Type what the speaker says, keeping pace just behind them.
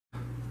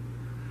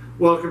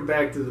Welcome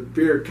back to the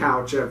Beer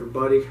Couch,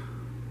 everybody.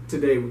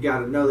 Today we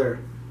got another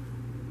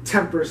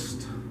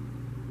Temperance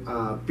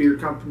beer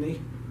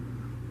company.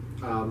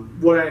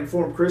 What I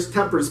informed Chris,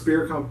 Temperance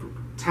beer company.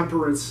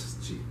 Temperance.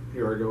 Gee,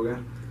 here I go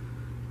again.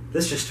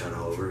 Let's just start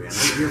all over again.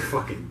 You're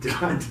fucking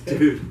done,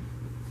 dude.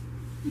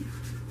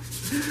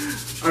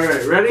 All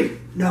right, ready?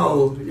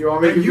 No. You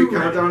want me to give you the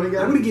countdown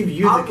again? I'm gonna give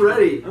you. I'm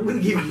ready. I'm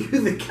gonna give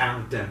you the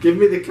countdown. Give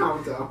me the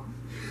countdown.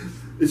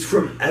 It's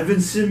from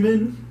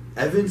Evanson.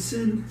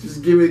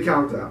 Just give me the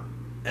countdown.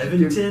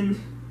 Evanton.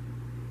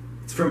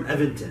 It's from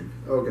Evanton.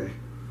 Okay.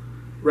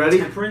 Ready?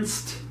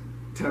 Temperance.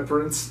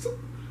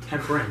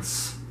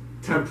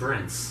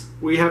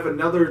 We have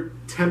another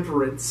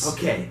Temperance.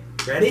 Okay.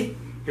 Ready?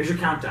 Here's your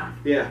countdown.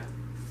 Yeah.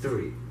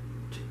 3,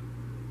 2.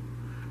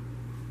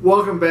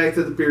 Welcome back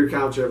to the Beer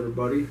Couch,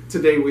 everybody.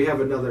 Today we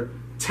have another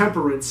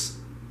Temperance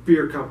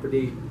Beer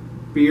Company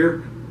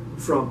beer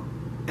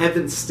from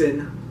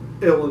Evanston,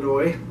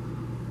 Illinois,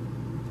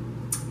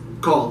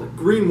 called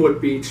GreenWood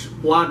Beach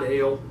Blonde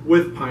Ale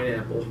with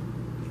Pineapple.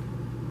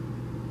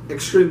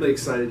 Extremely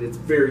excited. It's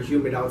very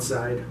humid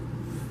outside.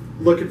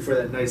 Looking for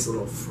that nice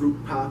little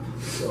fruit pop.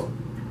 So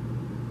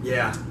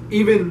Yeah.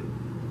 even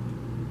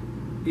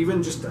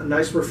just a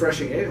nice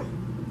refreshing ale.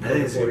 I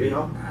think it's gonna be,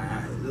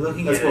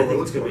 looking That's at it, what I think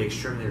we're it's going to looking be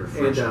extremely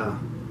refreshing. And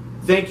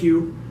thank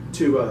you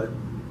to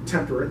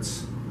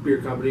Temperance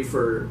Beer Company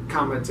for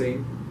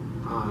commenting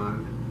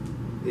on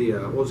the,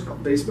 what was it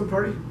called? Basement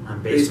Party?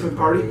 On Basement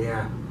Party,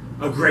 yeah.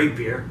 A great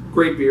beer.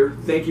 Great beer.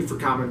 Thank you for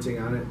commenting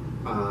on it.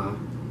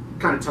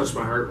 Kind of touched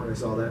my heart when I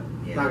saw that.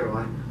 Yeah. Not going to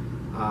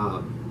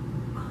lie.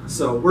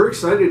 So we're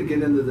excited to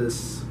get into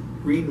this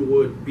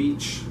Greenwood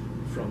Beach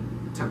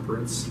from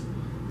Temperance.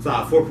 It's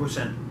 4%.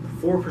 4%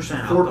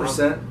 alcohol.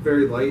 4%,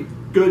 very light.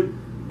 Good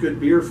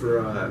beer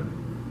for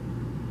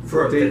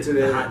day to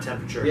day. The hot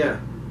temperature. Yeah,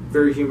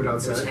 very humid It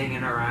was outside.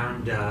 hanging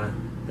around the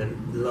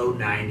low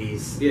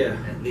 90s. Yeah.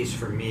 At least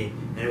for me.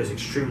 And it was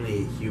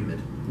extremely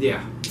humid.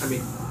 Yeah, I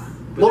mean,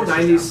 But low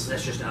that's 90s.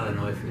 That's just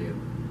Illinois for you.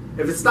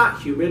 If it's not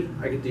humid,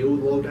 I can deal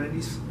with low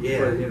 90s. Yeah.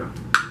 But, you know,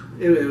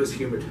 it was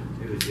humid.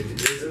 It was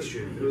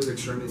extremely It was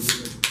extremely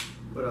humid.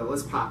 But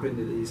let's pop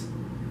into these.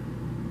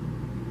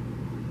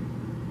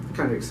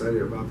 Kind of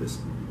excited about this.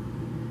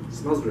 It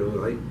smells really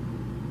light.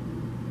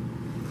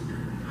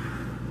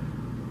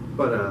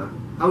 But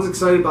I was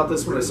excited about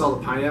this when I saw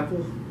the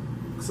pineapple.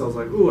 Because I was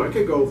like, ooh, I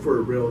could go for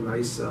a real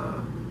nice...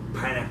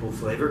 pineapple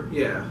flavor.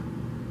 yeah.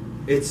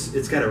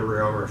 It's got a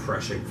real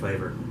refreshing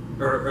flavor.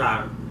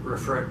 Or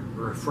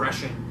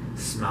refreshing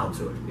smell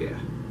to it. Yeah.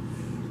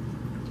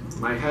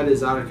 My head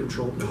is out of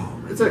control. Oh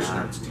my it's actually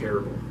God. it's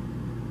terrible.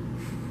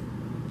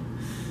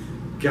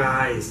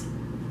 Guys,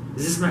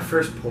 this is my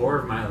first pour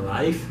of my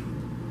life.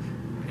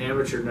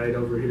 Amateur night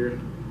over here.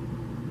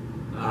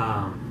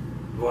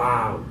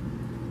 Wow.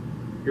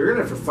 You're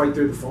gonna have to fight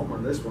through the foam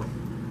on this one.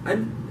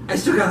 I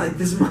still got like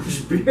this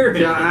much beer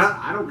in Yeah, it.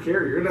 I don't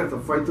care. You're gonna have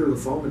to fight through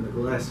the foam in the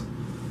glass.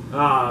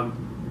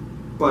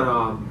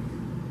 But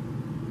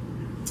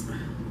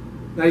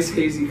nice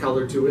hazy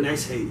color to it.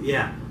 Nice haze,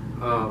 yeah.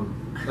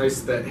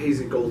 Nice that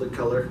hazy golden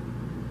color,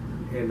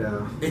 and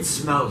It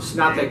smells.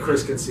 not that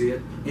Chris can see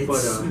it. It but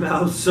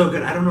smells so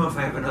good. I don't know if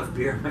I have enough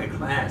beer in my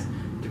glass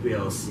to be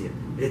able to see it.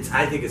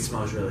 I think it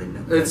smells really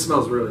nice. it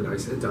smells really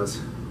nice. It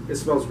does. It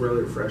smells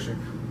really refreshing.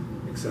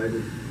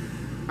 Excited.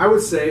 I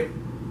would say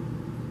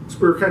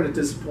we were kind of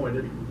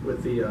disappointed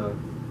with the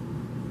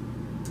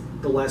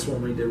last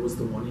one we did was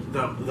the one.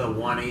 The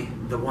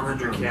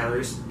 100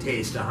 calories,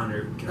 taste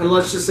 100 calories. And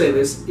let's just say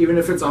this: even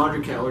if it's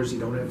 100 calories, you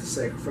don't have to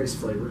sacrifice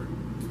flavor.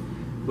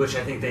 Which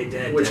I think they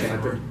did. Which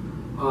definitely.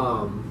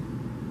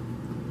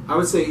 happened. I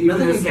would say even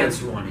Nothing if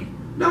against 20.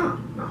 No.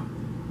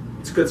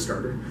 It's a good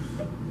starter.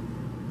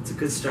 It's a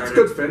good starter. It's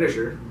a good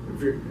finisher.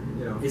 If you're,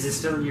 you know. Is it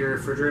still in your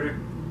refrigerator?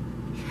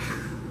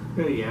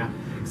 Yeah.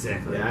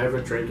 Exactly. Yeah, I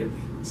haven't drinking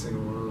a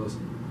single one of those.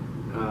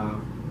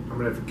 I'm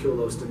gonna have to kill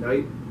those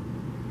tonight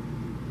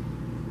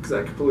because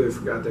I completely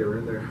forgot they were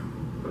in there.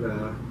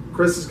 But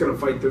Chris is gonna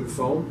fight through the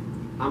foam.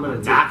 I'm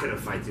not gonna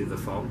fight through the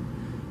foam.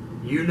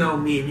 You know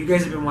me, and you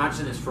guys have been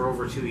watching this for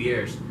over 2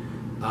 years.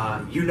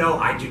 You know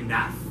I do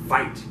not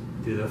fight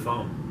through the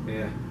foam.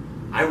 Yeah.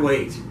 I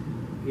wait.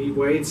 He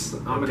waits.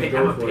 I'm a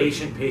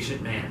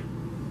patient man.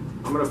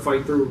 I'm gonna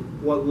fight through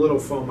what little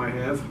foam I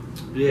have.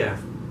 Yeah.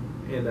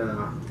 And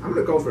I'm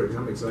gonna go for it because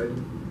I'm excited.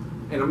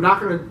 And I'm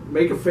not gonna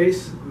make a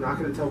face. I'm not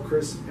gonna tell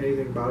Chris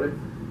anything about it.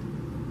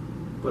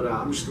 But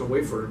I'm just gonna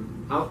wait for it.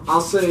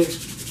 I'll say.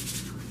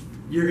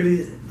 You're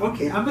gonna.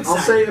 Okay, I'm excited.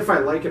 I'll say if I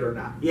like it or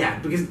not. Yeah,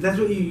 because that's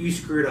what you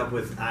screwed up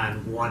with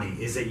on one.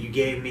 Is that you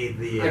gave me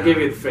the. I gave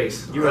you the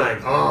face. You were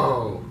like,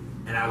 oh,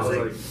 and I was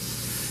like,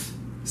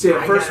 see,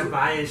 at first I got a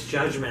biased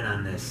judgment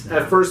on this.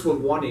 At first with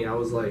one, I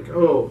was like,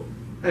 oh.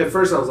 At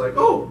first I was like,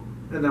 oh,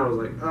 and then I was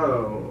like,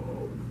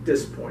 oh,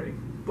 disappointing.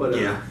 But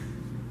yeah.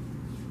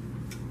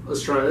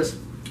 Let's try this.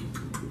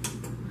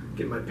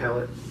 Get my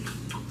palate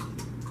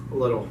a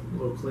little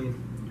clean.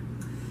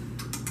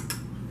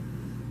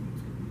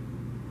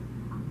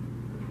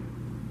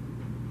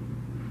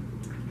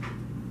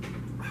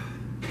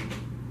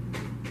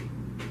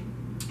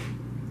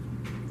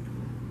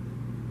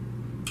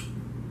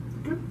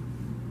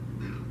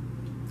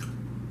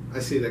 I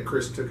see that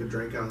Chris took a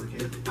drink out of the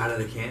can. Out of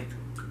the can.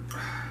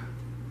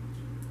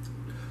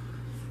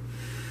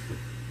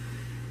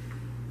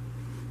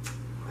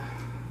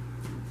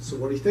 So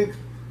what do you think?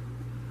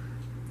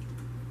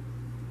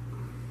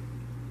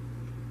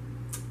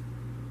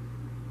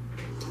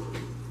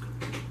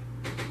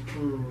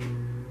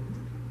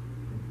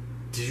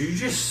 Did you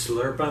just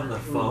slurp on the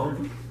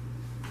phone?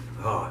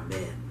 Oh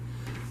man.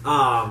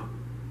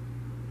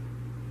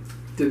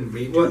 Didn't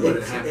mean to, but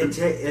it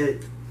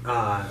happened.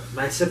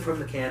 My sip from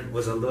the can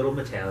was a little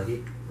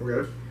metallic.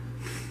 Okay.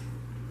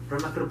 But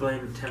I'm not going to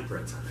blame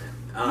Temperance on that.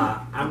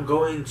 I'm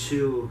going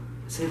to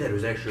say that it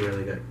was actually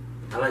really good.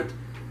 I liked,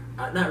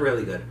 not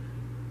really good.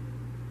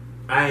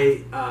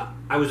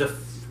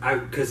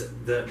 Because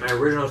my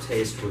original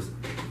taste was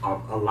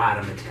a lot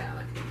of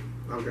metallic.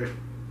 Okay.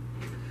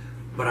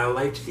 But I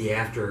liked the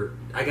after.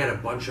 I got a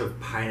bunch of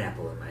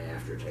pineapple in my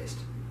aftertaste,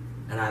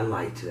 and I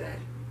liked that.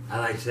 I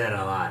liked that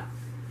a lot.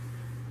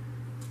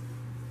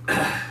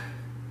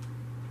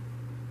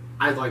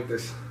 I like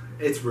this.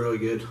 It's really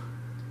good.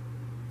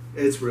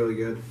 It's really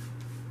good.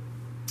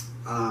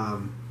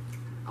 I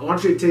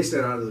want you to taste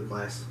that out of the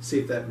glass. See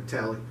if that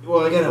metallic.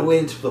 Well, I gotta wait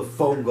until the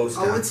foam goes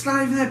down. Oh, it's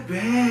not even that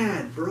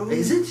bad, bro.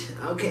 Is it?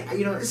 Okay,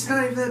 you know it's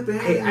not even that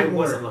bad. Hey,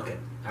 anymore.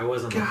 I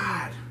wasn't looking.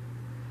 God.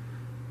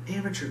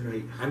 Amateur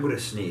night. I'm gonna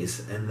sneeze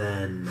and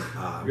then.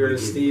 You're gonna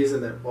sneeze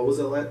and then what was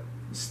it?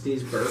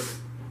 Sneeze burp.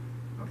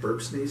 A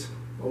burp sneeze.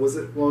 What was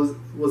it?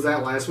 Was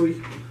that last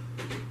week?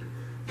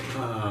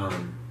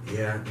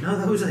 Yeah. No,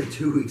 that was like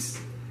 2 weeks.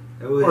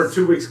 Or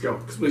 2 weeks ago,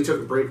 because we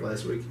took a break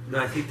last week. No,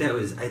 I think that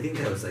was like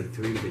that was like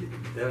 2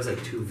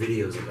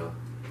 videos ago.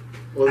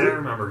 Was I don't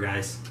remember,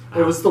 guys.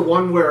 It was the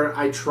one where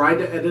I tried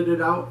to edit it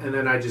out, and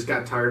then I just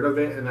got tired of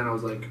it, and then I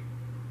was like,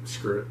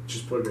 screw it,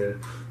 just put it in.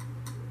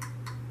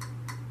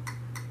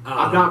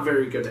 I'm not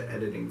very good at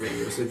editing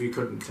videos, if you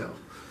couldn't tell.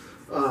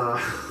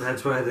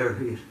 That's why they're...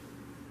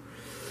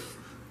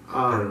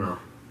 I don't know.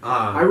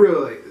 I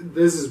really like...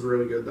 This is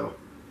really good, though.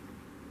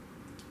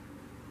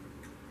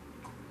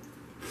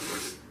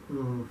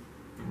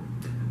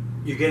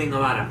 You're getting a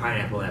lot of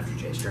pineapple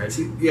aftertaste, right?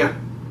 Yeah.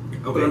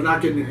 Okay. But I'm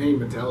not getting any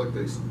metallic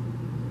taste.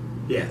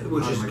 Yeah,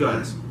 which is good.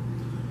 Glass.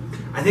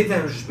 I think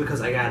that was just because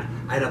I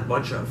had a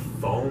bunch of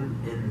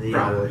foam in the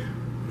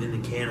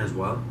can as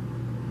well.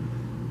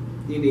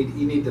 You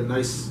need the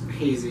nice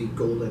hazy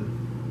golden.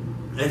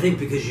 I think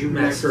because you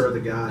messed nectar of the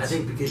gods. I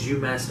think because you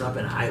messed up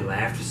and I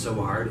laughed so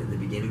hard in the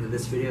beginning of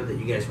this video that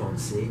you guys won't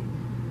see.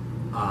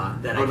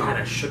 That I kind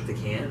of shook the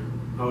can.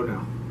 Oh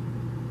no.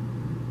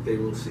 They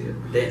will see it.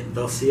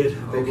 They'll see it?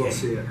 They will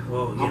see it.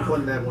 Well, I'm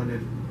putting that one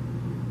in.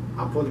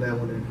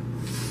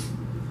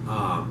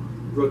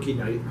 Rookie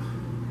night.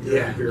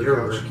 Yeah,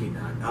 your rookie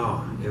night.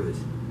 Oh, it was...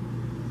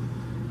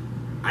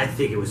 I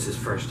think it was his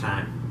first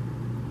time.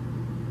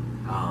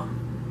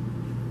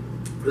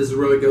 This is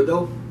really good,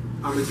 though.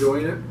 I'm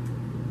enjoying it.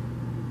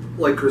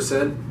 Like Chris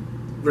said,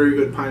 very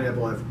good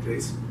pineapple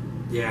aftertaste.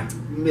 Yeah.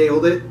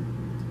 Nailed it.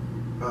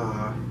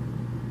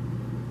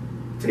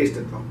 Taste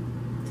it, though.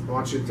 I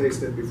want you to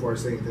taste it before I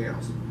say anything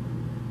else.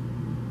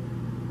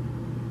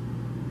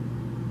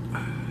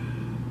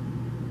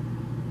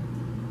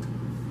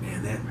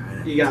 Man, that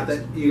pineapple.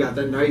 You got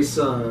that nice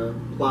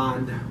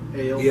blonde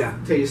ale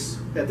taste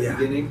at the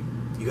beginning.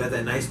 You got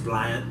that nice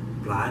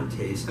blonde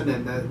taste, and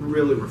then that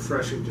really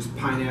refreshing, just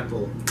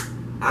pineapple.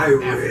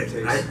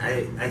 Aftertaste.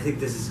 I think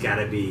this has got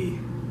to be.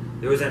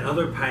 There was that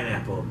other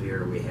pineapple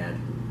beer we had.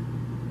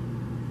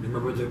 Remember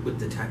what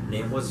the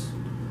name was?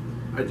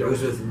 I don't. It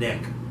was with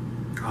Nick.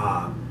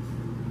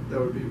 That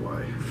would be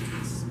why.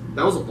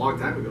 That was a long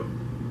time ago.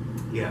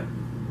 Yeah.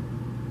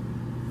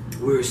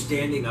 We were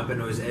standing up, and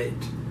it was at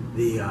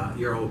the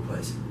your old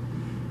place,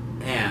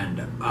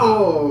 and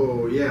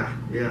oh yeah.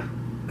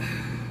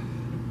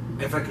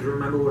 If I could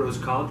remember what it was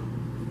called,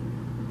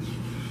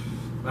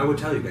 I would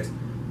tell you guys.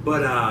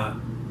 But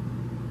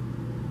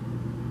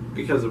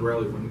because it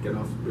really wouldn't get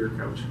off the beer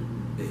couch.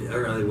 It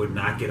really would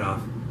not get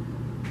off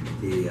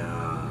the.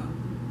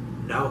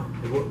 No,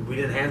 we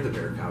didn't have the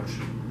beer couch.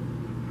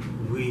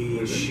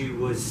 She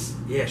was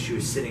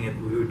sitting at.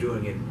 We were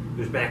doing it. It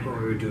was back when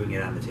we were doing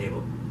it on the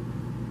table.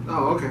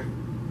 Oh, okay.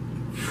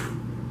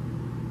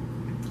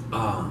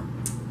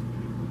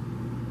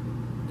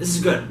 This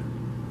is good.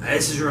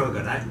 This is real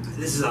good.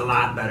 This is a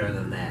lot better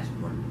than that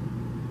one.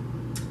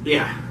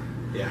 Yeah.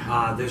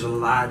 There's a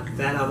lot.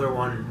 That other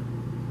one,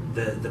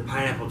 the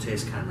pineapple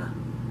taste kind of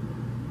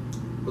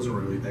wasn't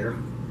really there.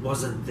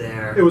 Wasn't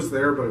there. It was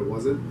there, but it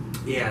wasn't.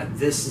 Yeah,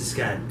 this is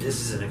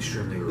an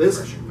extremely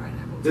refreshing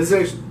pineapple. This is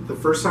actually the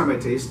first time I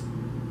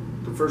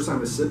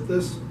sipped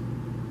this.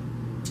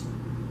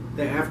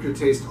 The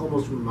aftertaste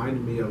almost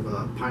reminded me of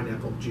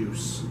pineapple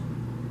juice.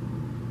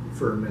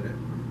 For a minute,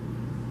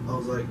 I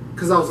was like,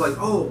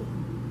 oh,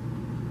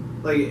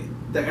 like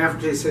the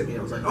aftertaste hit me.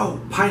 I was like, oh,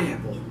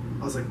 pineapple.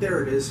 I was like,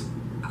 there it is.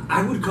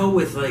 I would go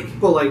with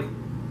well, like,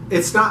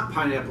 it's not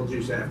pineapple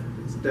juice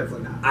aftertaste.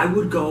 definitely not. I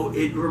would go.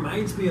 It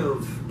reminds me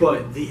of,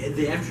 But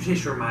the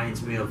aftertaste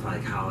reminds me of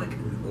like how like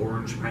an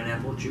orange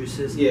pineapple juice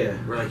is. yeah,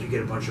 Where like you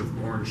get a bunch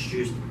of orange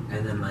juice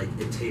and then like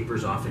it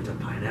tapers off into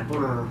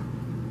pineapple.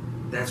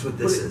 That's what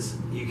this is.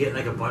 You get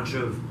like a bunch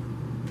of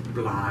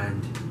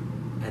blonde,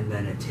 and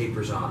then it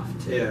tapers off.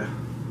 Yeah.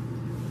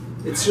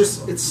 It's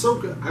just, it's so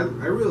good.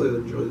 I really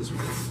enjoy this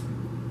one.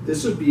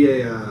 This would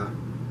be a,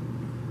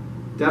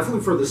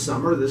 definitely for the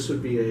summer, this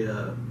would be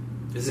a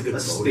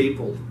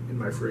staple in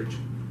my fridge.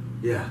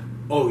 Yeah.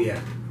 Oh,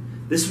 yeah.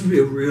 This would be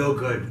a real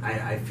good,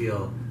 I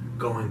feel,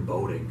 going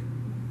boating.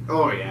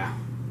 Oh, yeah.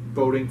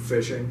 Boating,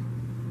 fishing.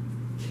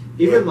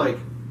 Even like,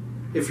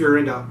 if you're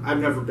into, I've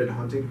never been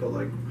hunting, but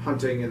like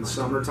hunting in the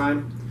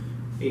summertime,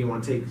 and you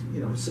want to take,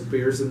 some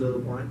beers into the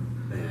wine.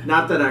 Yeah.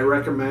 Not that I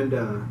recommend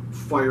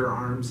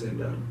firearms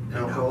and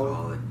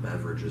alcoholic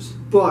beverages.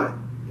 But,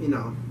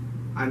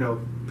 I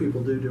know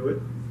people do it.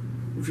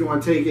 If you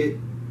want to take it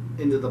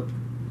into the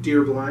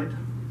deer blind,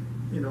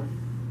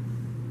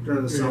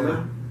 during the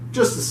summer,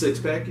 just a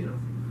 6-pack,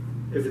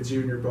 if it's you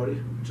and your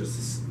buddy, just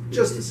a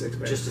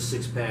 6-pack. Just a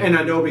 6-pack. And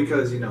I know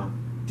because,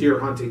 deer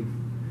hunting,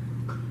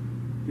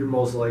 you're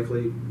most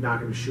likely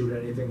not going to shoot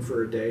anything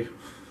for a day.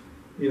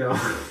 You're going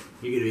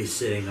to be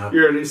sitting up.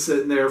 You're going to be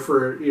sitting there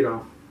for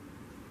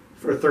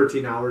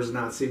 13 hours and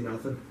not see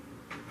nothing.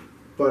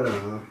 But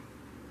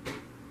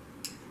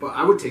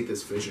I would take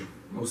this fishing,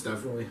 most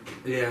definitely.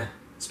 Yeah.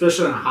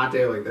 Especially on a hot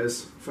day like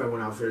this, if I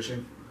went out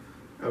fishing,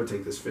 I would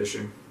take this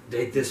fishing.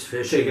 Take this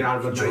fishing. Take it out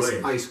of a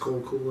nice ice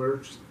cold cooler,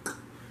 just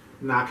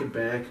knock it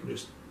back, and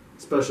just,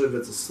 especially if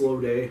it's a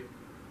slow day.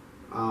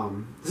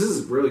 This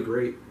is really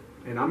great,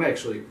 and I'm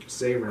actually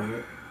savoring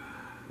it,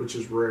 which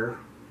is rare.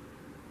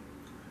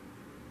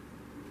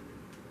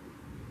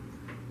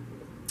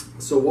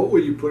 So what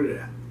would you put it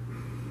at?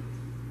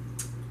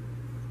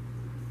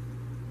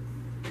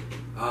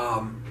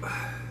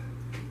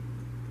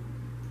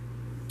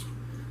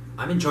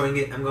 I'm enjoying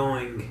it. I'm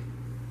going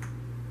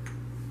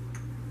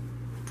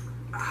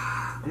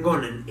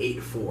an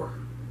 8.4.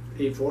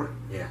 8.4?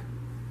 Yeah.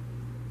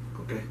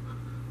 Okay.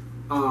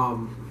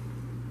 I'm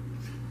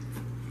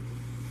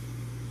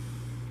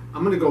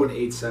gonna go an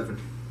 8.7.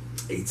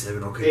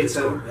 8.7. Okay.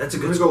 8.7. That's a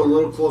good. I'm gonna go a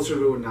little closer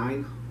to a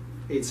 9.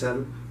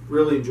 8.7.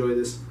 Really enjoy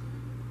this.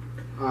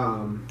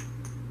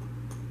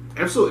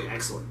 Absolutely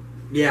excellent.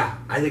 Yeah,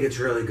 I think it's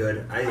really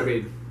good. I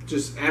mean,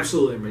 just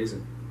absolutely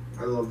amazing.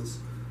 I love this.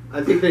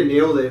 I think they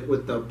nailed it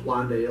with the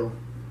blonde ale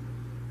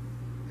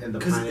and the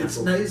pineapple. Because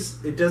it's nice.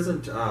 It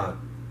doesn't.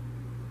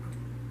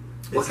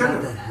 It's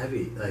not that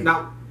heavy. Like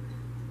now,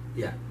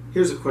 yeah.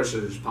 Here's a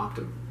question that just popped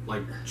in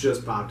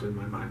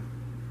my mind.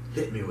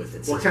 Hit me with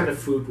it. What kind of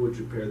food would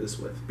you pair this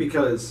with?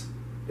 Because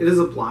it is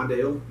a blonde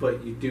ale,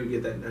 but you do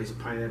get that nice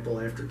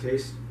pineapple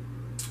aftertaste.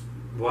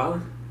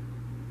 Well,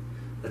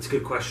 that's a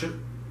good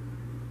question.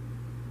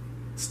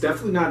 It's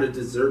definitely not a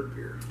dessert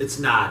beer. It's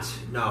not.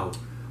 No.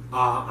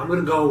 I'm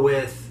gonna go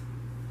with.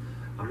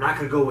 I'm not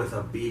gonna go with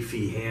a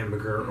beefy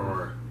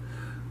hamburger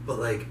but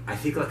like I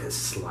think like a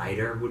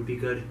slider would be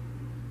good.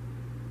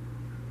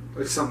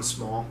 Like something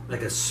small.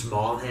 Like a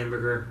small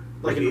hamburger.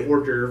 Like an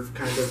hors d'oeuvre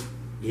kind of.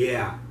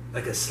 Yeah,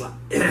 like a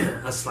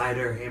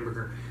slider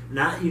hamburger.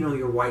 Not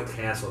your White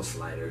Castle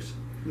sliders.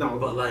 No,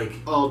 but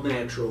like all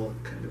natural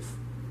kind of.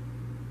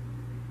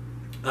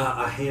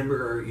 A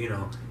hamburger,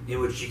 in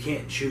which you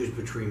can't choose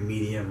between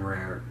medium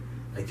rare.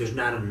 Like there's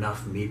not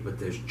enough meat, but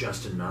there's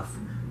just enough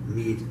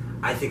meat.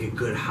 I think a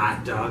good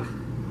hot dog,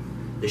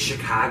 the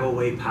Chicago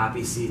way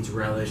poppy seeds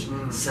relish,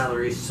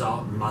 celery,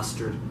 salt,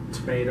 mustard,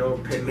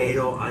 tomato,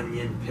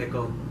 onion,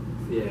 pickle.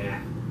 Yeah.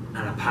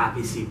 And a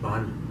poppy seed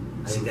bun.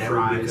 I think that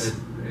fries.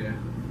 would be good. Yeah.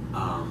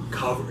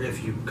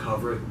 If you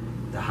cover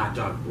the hot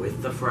dog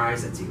with the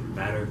fries, that's even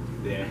better.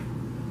 Yeah.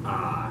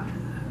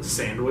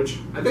 Sandwich.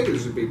 I think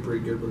this would be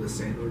pretty good with a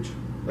sandwich,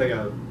 like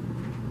a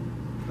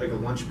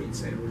lunch meat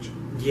sandwich.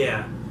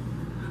 Yeah.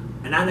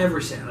 And I never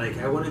say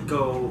I wouldn't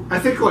go. I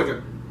think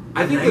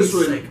this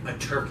would like a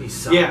turkey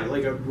sub. Yeah,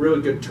 like a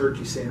really good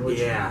turkey sandwich.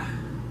 Yeah.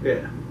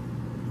 Yeah.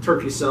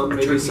 Turkey sub,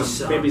 maybe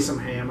some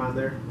ham on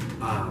there.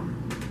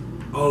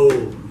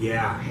 Oh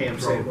yeah. Ham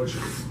sandwich.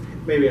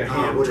 Maybe a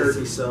ham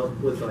turkey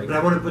sub with like. But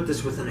I want to put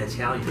this with an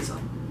Italian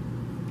sub.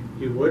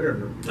 You would or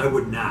no? I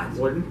would not.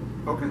 Wouldn't?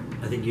 Okay.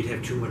 I think you'd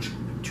have too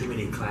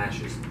many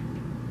clashes.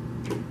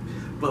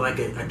 But like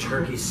a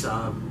turkey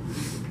sub.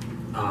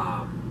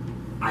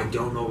 I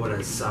don't know what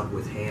a sub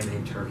with ham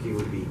and turkey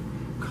would be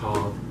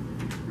called.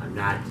 I'm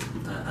not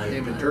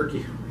ham and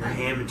turkey. A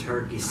ham and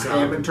turkey sub. A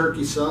ham and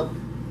turkey sub.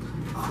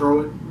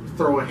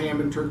 Throw a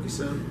ham and turkey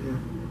sub. Yeah.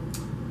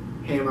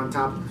 Ham on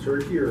top of the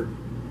turkey or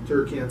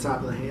turkey on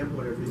top of the ham,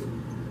 whatever you.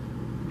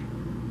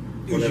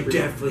 You should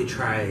definitely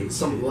try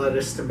some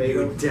lettuce, tomato.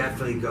 You would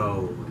definitely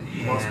go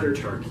mustard.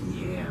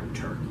 ham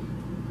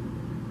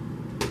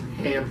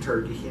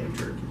turkey.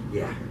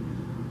 Yeah.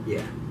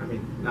 Yeah. I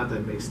mean, not that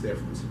it makes a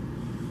difference.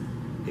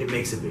 It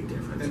makes a big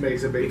difference. It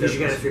makes a big difference. Because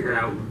you you got to figure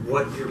out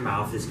what your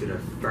mouth is going to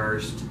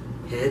first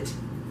hit.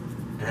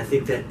 And I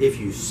think that if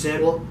you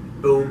sip,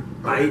 boom,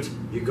 bite,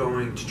 you're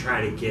going to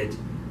try to get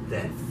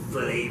that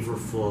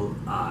flavorful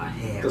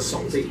ham. The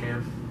salty taste.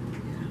 ham.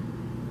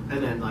 Yeah.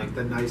 And then like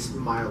the nice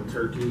mild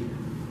turkey.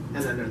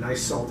 And then a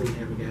nice salty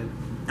ham again.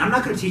 I'm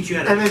not going to teach you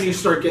how to. And then you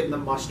start getting the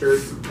mustard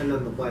and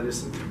then the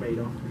lettuce and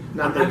tomato.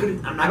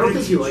 I don't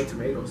think you like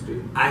tomatoes,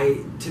 dude.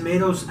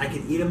 Tomatoes, I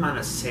can eat them on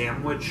a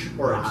sandwich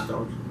Or a hot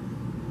dog.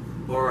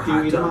 Or a Do hot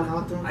you eat dog. them on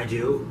hot dog? I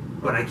do,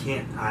 but I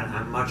can't.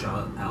 On much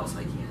else,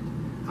 I can't.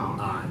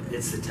 Oh.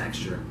 It's the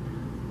texture.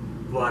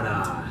 But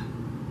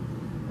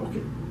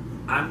Okay.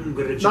 I'm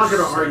gonna just Not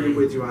gonna say- argue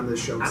with you on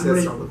this show. 'Cause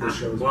that's not what this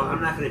show is Well, about.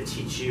 I'm not gonna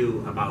teach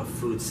you about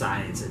food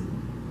science and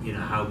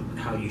how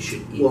you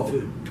should eat Well,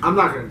 food. I'm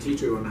not going to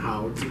teach you on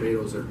how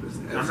tomatoes are.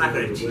 I'm not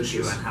gonna teach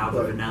you on how the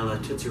but- vanilla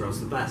Tootsie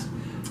Roll's the best.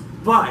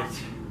 But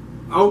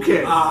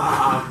Okay.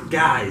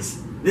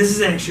 guys, this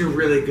is actually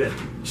really good.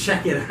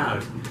 Check it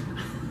out.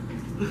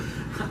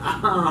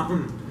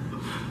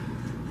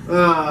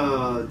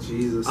 Oh,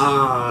 Jesus.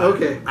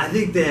 Okay. I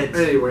think that.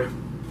 Anyway,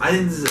 I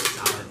think this is a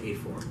solid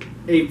 8-4.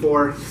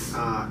 8-4,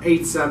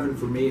 8-7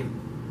 for me.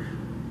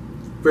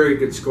 Very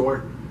good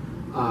score.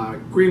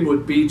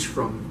 Greenwood Beach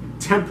from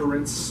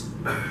Temperance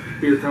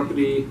Beer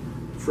Company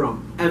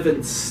from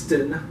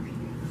Evanston,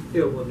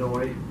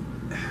 Illinois.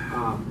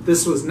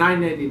 This was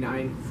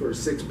 $9.99 for a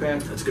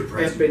 6-pack. That's a good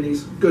price. At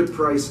Benny's. Good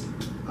price.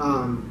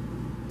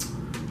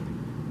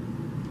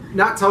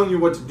 Not telling you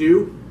what to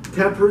do,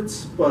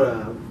 Temperance, but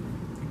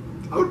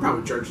I would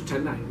probably charge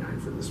 $10.99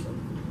 for this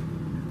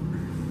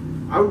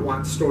one. I would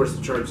want stores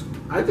to charge.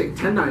 I think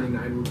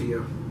 $10.99 would be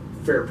a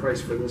fair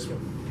price for this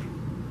one.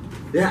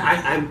 Yeah,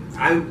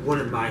 I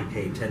wouldn't mind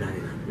paying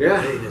 $10.99. Yeah,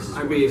 I think this is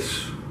I worth mean,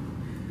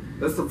 it.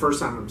 that's the first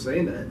time I'm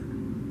saying that.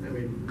 I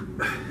mean,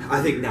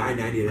 I think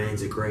 $9.99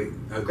 is a great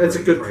it's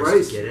a good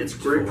price. to get It's a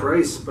great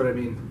price, but I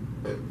mean,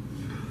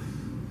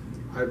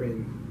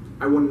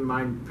 I wouldn't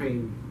mind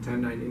paying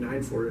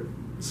 $10.99 for it.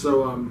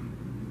 So,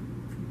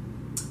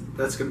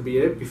 that's gonna be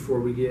it before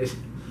we get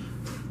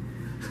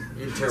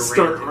start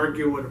ranting.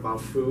 arguing about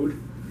food.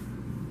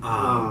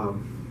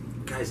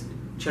 Guys,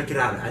 check it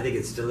out. I think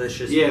it's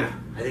delicious. Yeah,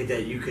 I think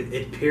that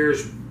it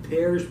pairs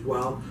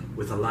well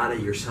with a lot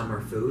of your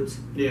summer foods.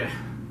 yeah,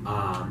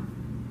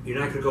 You're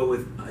not gonna go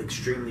with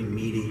extremely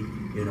meaty,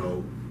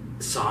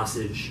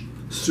 sausage,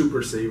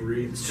 super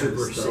savory, kind of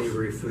super stuff.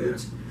 savory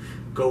foods.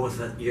 Go with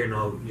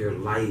your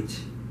light.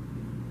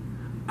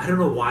 I don't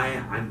know why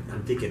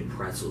I'm thinking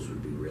pretzels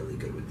would be really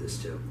good with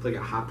this too. Like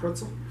a hot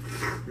pretzel,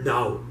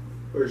 No,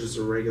 or just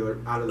a regular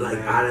out of the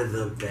bag. out of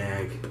the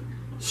bag,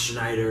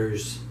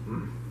 Schneider's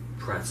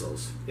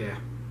pretzels. Yeah,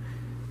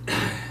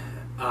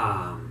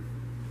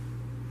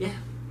 Yeah,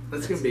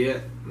 that's gonna be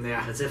it.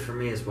 Yeah. that's it for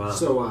me as well.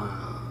 So,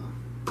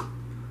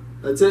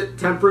 that's it.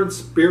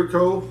 Temperance Beer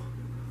Co.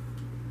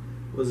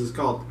 What is this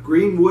called?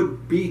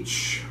 Greenwood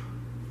Beach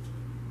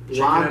Check it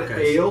Blonde out, guys.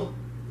 Ale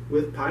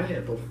with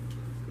pineapple.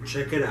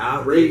 Check it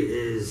out. Great. It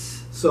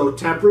is So,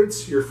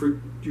 Temperance, you're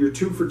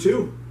 2 for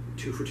 2.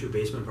 2 for 2.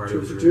 Basement party 2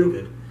 was for really 2.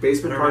 good.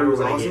 Basement I party don't was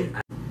remember awesome.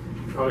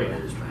 what Oh, I yeah.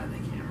 just behind the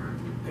camera.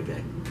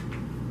 Okay.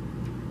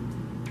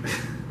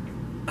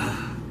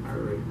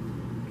 Alright.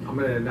 I'm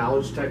going to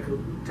acknowledge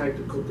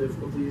technical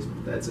difficulties,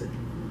 but that's it.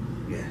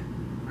 Yeah.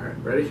 Alright,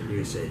 ready? You're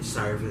gonna say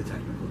sorry for the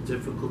technical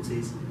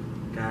difficulties,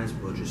 guys.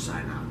 We'll just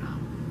sign out now.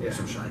 Yeah. Or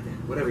some shit like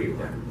that. Whatever you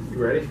want. You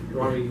ready? You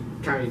want me to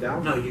count you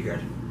down? No, you good.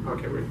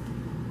 Okay, ready.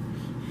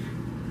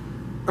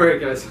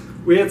 Alright, guys.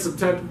 We had some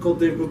technical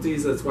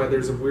difficulties. That's why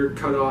there's a weird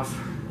cutoff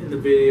in the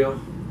video.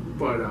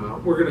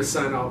 But we're going to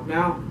sign out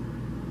now.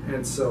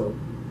 And so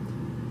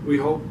we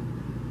hope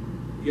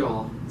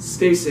y'all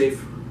stay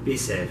safe. Be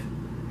safe.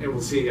 And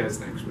we'll see you guys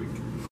next week.